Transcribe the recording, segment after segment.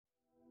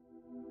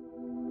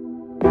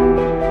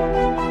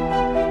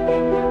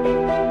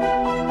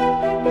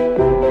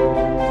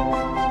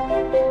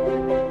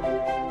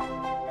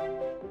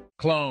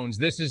Clones,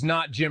 this is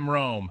not Jim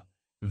Rome,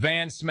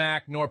 Van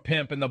Smack, nor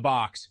Pimp in the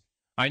Box.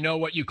 I know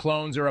what you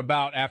clones are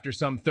about after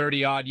some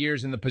 30-odd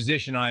years in the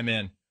position I'm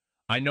in.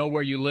 I know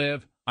where you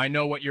live. I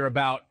know what you're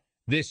about.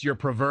 This your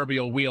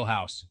proverbial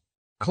wheelhouse.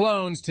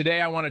 Clones, today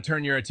I want to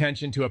turn your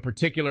attention to a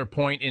particular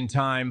point in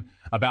time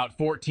about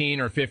 14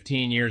 or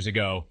 15 years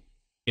ago.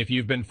 If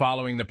you've been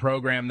following the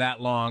program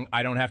that long,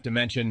 I don't have to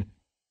mention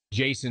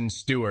Jason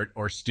Stewart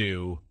or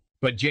Stu.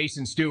 But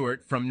Jason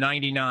Stewart, from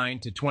 99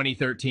 to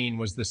 2013,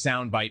 was the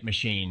soundbite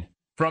machine.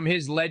 From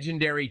his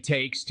legendary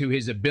takes to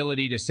his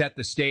ability to set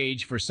the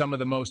stage for some of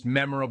the most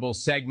memorable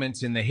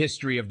segments in the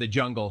history of the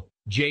jungle,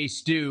 Jay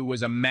Stu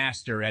was a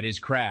master at his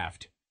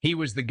craft. He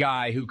was the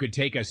guy who could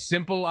take a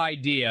simple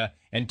idea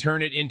and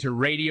turn it into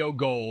radio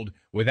gold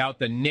without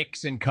the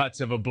nicks and cuts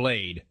of a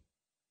blade.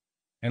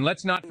 And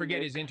let's not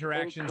forget his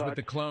interactions with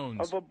the clones.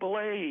 Of a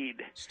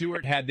blade.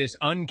 Stewart had this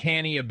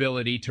uncanny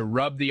ability to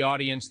rub the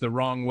audience the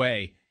wrong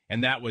way,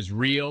 and that was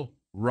real,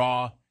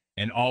 raw,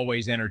 and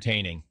always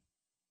entertaining.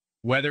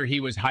 Whether he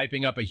was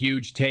hyping up a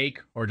huge take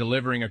or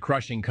delivering a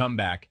crushing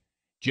comeback,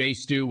 Jay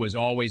Stu was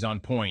always on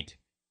point.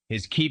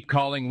 His keep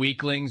calling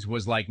weaklings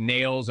was like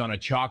nails on a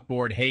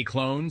chalkboard. Hey,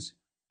 clones?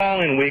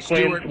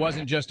 Stewart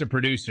wasn't just a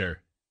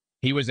producer.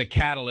 He was a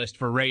catalyst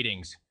for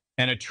ratings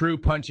and a true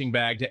punching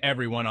bag to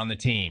everyone on the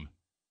team.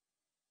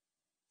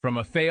 From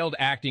a failed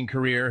acting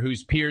career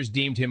whose peers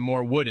deemed him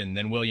more wooden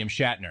than William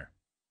Shatner.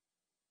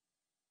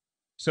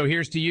 So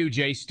here's to you,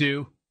 Jay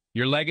Stu,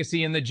 your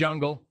legacy in the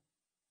jungle,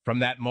 from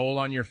that mole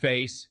on your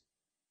face,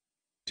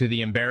 to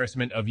the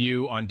embarrassment of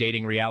you on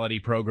dating reality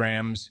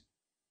programs,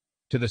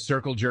 to the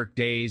circle jerk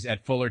days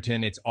at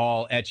Fullerton. It's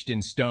all etched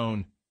in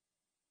stone,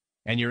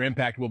 and your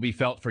impact will be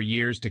felt for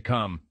years to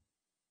come.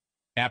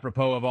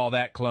 Apropos of all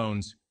that,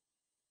 clones,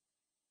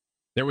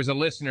 there was a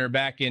listener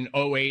back in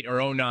 08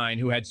 or 09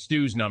 who had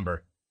Stu's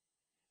number,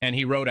 and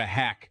he wrote a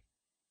hack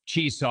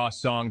cheese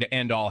sauce song to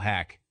end all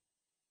hack.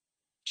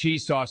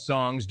 Cheese sauce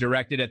songs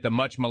directed at the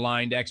much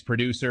maligned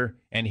ex-producer,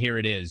 and here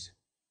it is.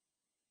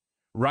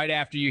 Right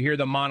after you hear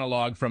the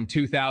monologue from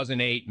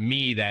 2008,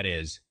 me that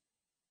is.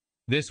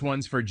 This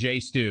one's for Jay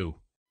Stu.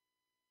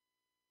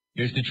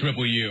 Here's the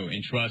triple U,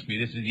 and trust me,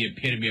 this is the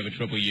epitome of a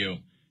triple U.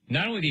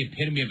 Not only the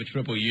epitome of a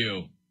triple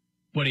U,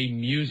 but a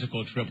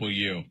musical triple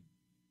U.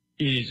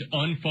 It is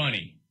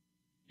unfunny.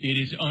 It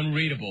is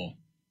unreadable.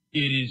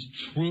 It is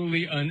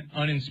truly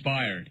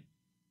uninspired.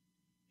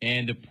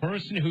 And the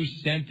person who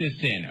sent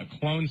this in, a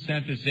clone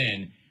sent this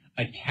in,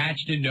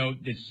 attached a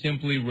note that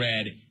simply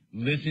read,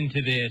 listen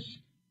to this,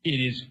 it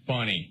is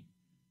funny.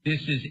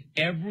 This is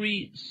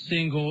every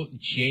single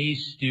Jay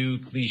Stu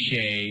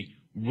cliche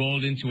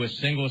rolled into a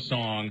single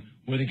song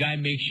where the guy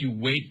makes you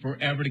wait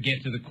forever to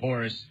get to the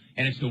chorus,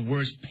 and it's the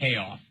worst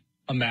payoff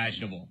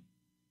imaginable.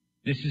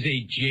 This is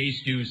a Jay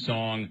Stu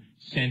song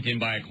sent in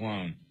by a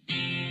clone.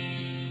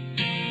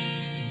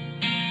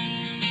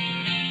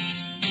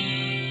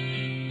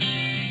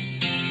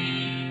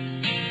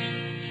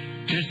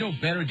 There's no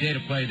better day to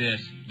play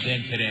this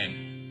than today.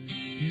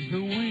 He's the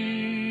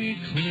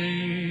weakling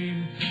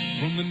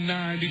from the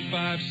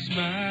 95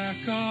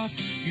 smack off.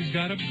 He's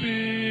got a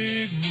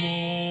big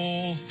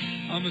mole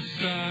on the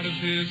side of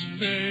his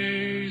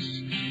face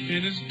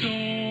in his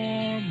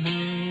dorm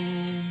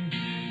room.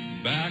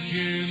 Back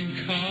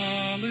in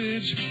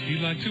college, he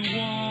liked to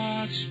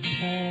watch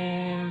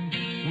porn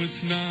with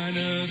 9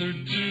 other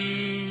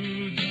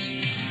dudes.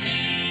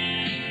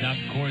 Not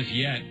the chorus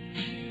yet.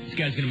 This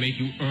guy's gonna make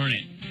you earn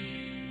it.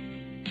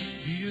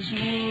 He is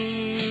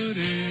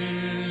wooden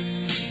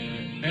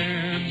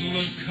and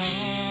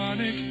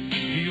laconic.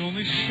 He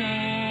only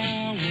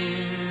showers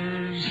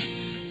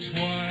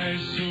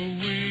twice a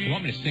week. If you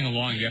want me to sing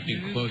along, you have to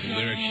enclose the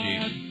lyric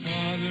sheet.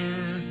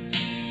 Father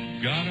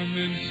got him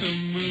into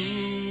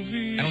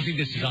movies. I don't think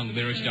this is on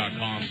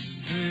lyrics.com.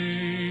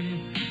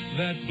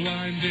 That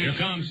blinded. Here it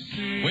comes.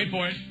 Wait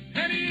for it.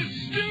 And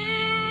he's Stu.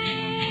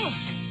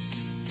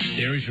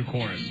 There is your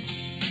chorus.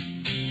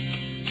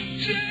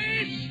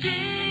 Jay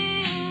Stu.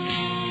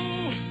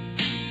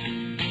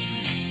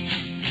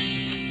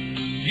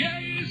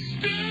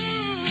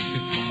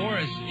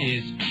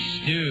 Is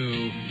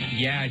Stu,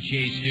 yeah,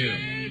 Jay Stu.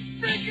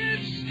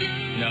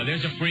 No,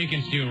 there's a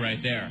freaking Stu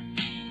right there.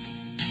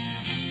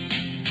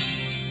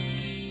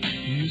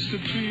 Used to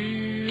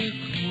be a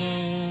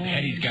clone.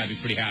 Eddie's got to be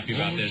pretty happy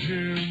about this.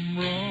 Jim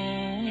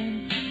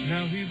Rome.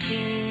 Now he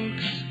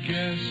books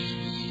guests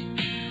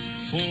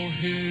for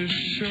his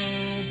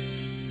show.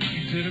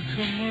 He did a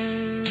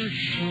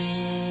commercial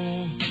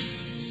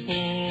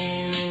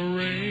for a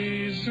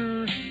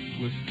razor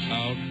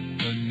without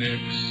the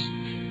nicks.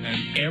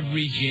 And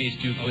every Jay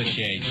Stu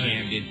cliche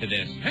jammed into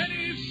this.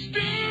 Hey,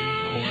 Stu!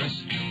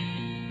 Chorus.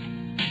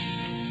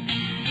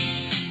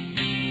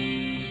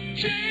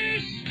 Jay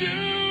Stu!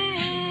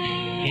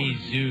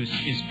 Jesus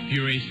is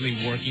furiously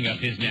working up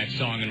his next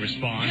song in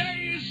response.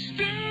 Jay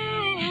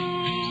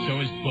Stu!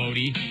 So is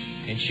Bodie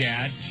and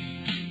Chad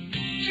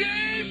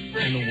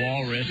and the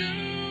Walrus.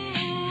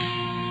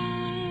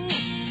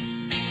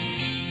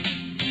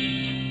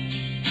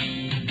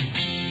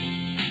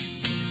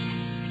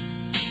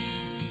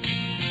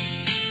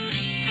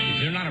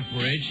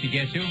 bridge to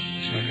get to?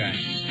 Okay.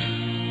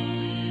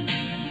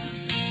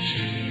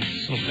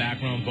 Little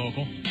background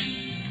vocal.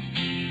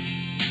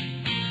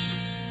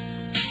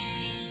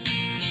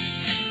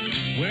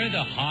 Where are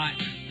the hot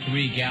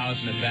 3 gals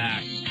in the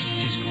back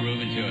just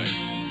grooving to it?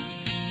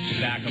 The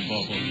backup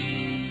vocals.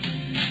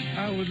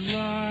 I would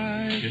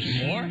like There's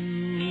more?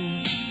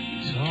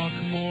 to talk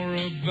more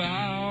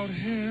about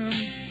him,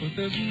 but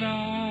there's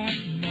not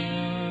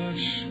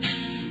much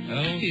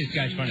else. These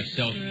guys trying to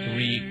sell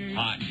 3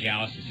 hot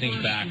gals to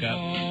sing backup.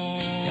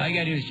 All you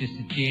gotta do is just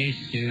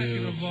just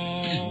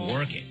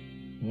work it.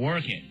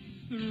 Work it.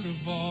 Third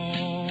of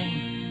all,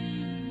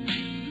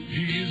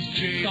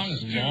 This song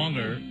is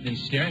longer than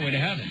Stairway to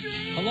Heaven.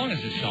 How long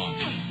is this song?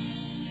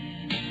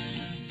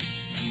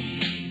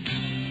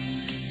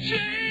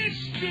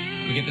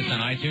 We get this on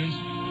iTunes?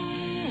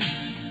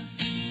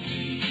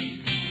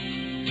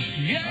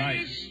 All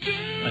right.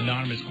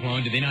 Anonymous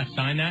clone. Did they not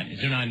sign that? Is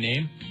there not a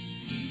name?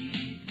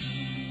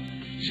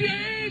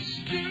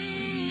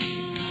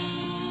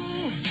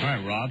 All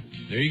right, Rob.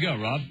 There you go,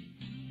 Rob.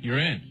 You're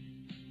in.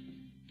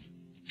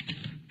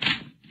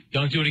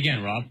 Don't do it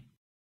again, Rob.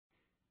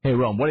 Hey,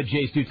 Rome, what did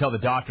Jay Stu tell the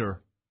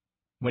doctor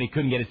when he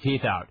couldn't get his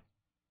teeth out?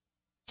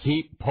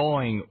 Keep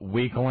pulling,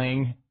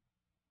 weakling.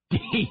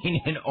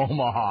 Dean in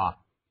Omaha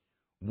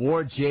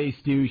wore Jay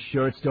Stu's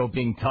shirt still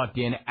being tucked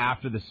in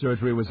after the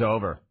surgery was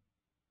over.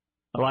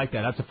 I like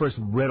that. That's the first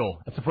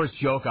riddle. That's the first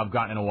joke I've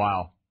gotten in a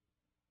while.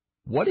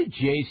 What did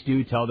Jay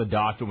Stu tell the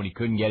doctor when he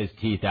couldn't get his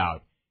teeth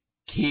out?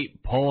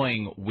 Keep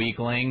pulling,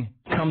 weakling.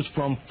 Comes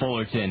from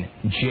Fullerton.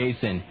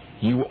 Jason,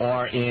 you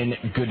are in.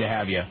 Good to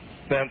have you.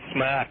 Ben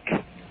Smack.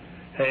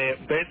 Hey,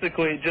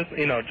 basically, just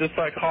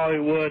like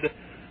Hollywood,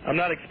 I'm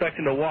not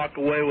expecting to walk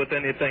away with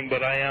anything,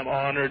 but I am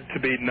honored to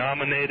be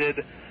nominated.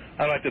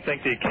 I'd like to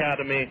thank the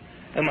Academy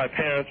and my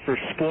parents for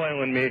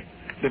spoiling me,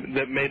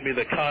 that made me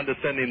the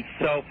condescending,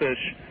 selfish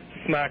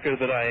smacker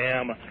that I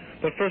am.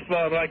 But first of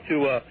all, I'd like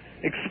to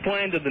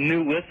explain to the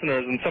new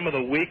listeners and some of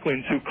the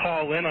weaklings who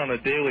call in on a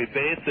daily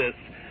basis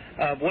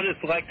what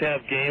it's like to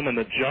have game in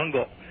the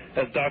jungle.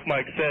 As Doc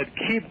Mike said,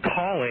 keep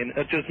calling.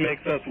 It just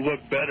makes us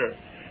look better.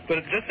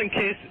 But just in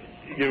case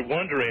you're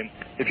wondering,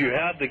 if you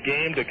have the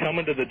game to come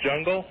into the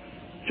jungle,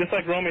 just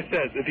like Romy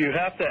says, if you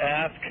have to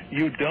ask,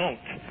 you don't.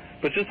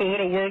 But just a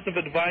little words of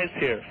advice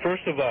here.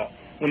 First of all,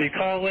 when you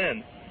call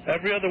in,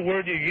 every other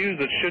word you use,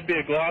 it should be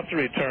a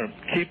glossary term.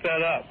 Keep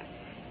that up.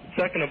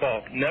 Second of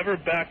all, never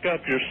back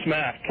up your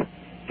smack.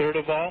 Third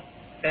of all,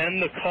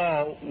 end the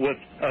call with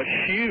a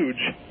huge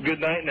good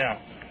night now.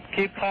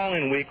 Keep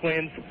calling,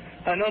 weaklings.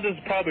 I know this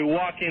is probably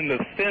walking the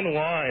thin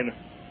line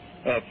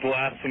of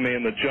blasphemy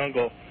in the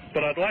jungle,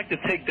 but I'd like to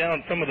take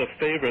down some of the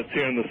favorites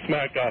here in the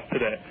Smack Off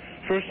today.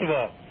 First of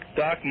all,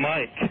 Doc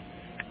Mike.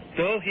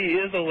 Though he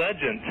is a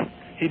legend,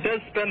 he does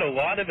spend a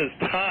lot of his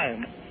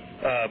time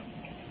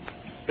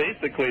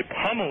basically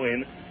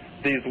pummeling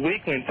these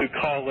weaklings who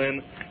call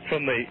in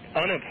from the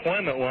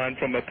unemployment line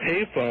from a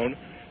payphone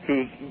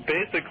who's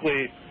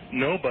basically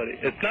nobody.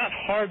 It's not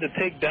hard to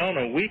take down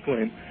a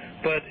weakling,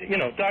 but,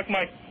 Doc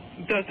Mike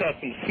does have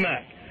some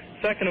smack.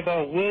 Second of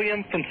all,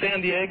 William from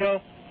San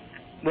Diego,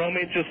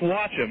 Romy, just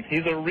watch him.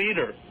 He's a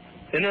reader.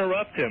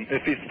 Interrupt him.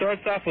 If he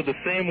starts off with the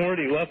same word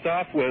he left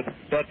off with,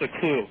 that's a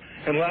clue.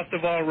 And last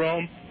of all,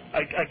 Rome,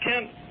 I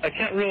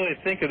can't really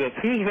think of this.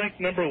 Who's ranked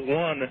number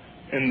 1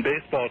 in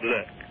baseball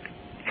today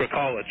for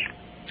college?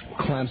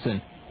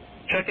 Clemson.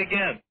 Check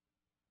again.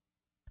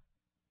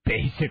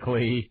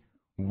 Basically,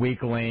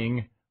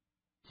 weakling.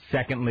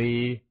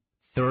 Secondly,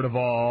 third of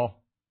all,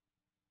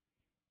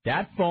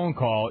 that phone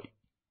call,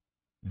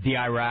 the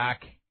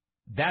Iraq,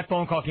 that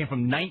phone call came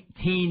from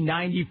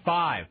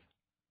 1995.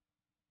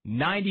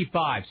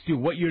 95. Stu,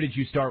 what year did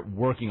you start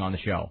working on the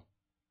show?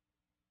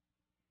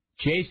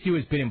 Jay Stu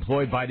has been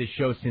employed by this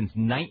show since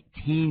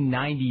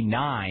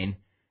 1999.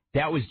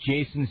 That was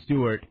Jason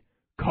Stewart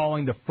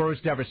calling the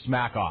first ever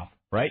Smack Off,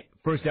 right?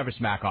 First ever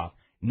Smack Off.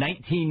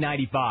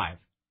 1995.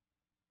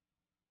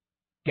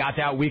 Got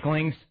that,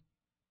 weaklings?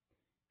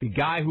 The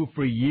guy who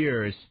for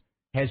years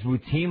has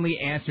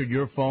routinely answered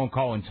your phone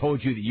call and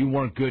told you that you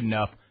weren't good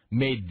enough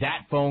made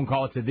that phone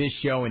call to this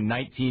show in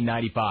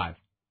 1995.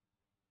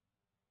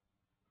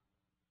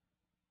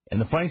 And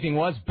the funny thing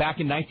was,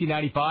 back in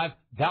 1995,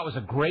 that was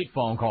a great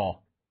phone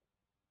call.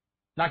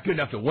 Not good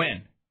enough to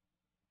win.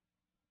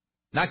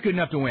 Not good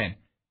enough to win.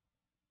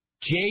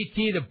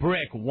 JT the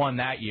Brick won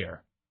that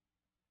year.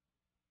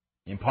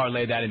 And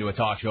parlayed that into a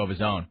talk show of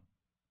his own.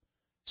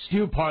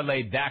 Stu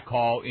parlayed that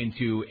call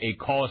into a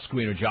call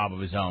screener job of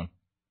his own.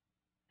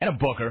 And a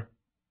booker.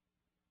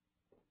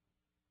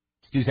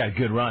 Stu's had a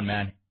good run,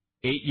 man.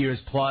 8 years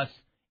plus,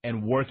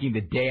 and working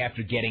the day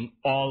after getting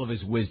all of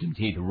his wisdom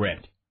teeth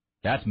ripped.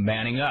 That's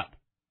manning up.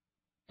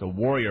 It's a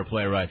warrior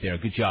play right there.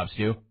 Good job,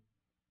 Stu.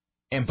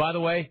 And by the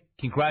way,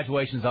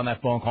 congratulations on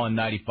that phone call in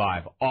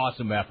 95.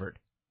 Awesome effort.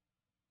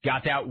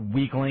 Got that,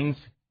 weaklings?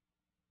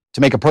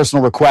 To make a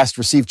personal request,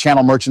 receive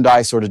channel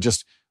merchandise, or to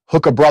just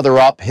hook a brother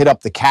up, hit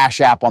up the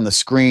Cash App on the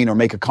screen, or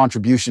make a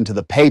contribution to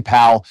the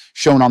PayPal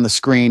shown on the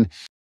screen.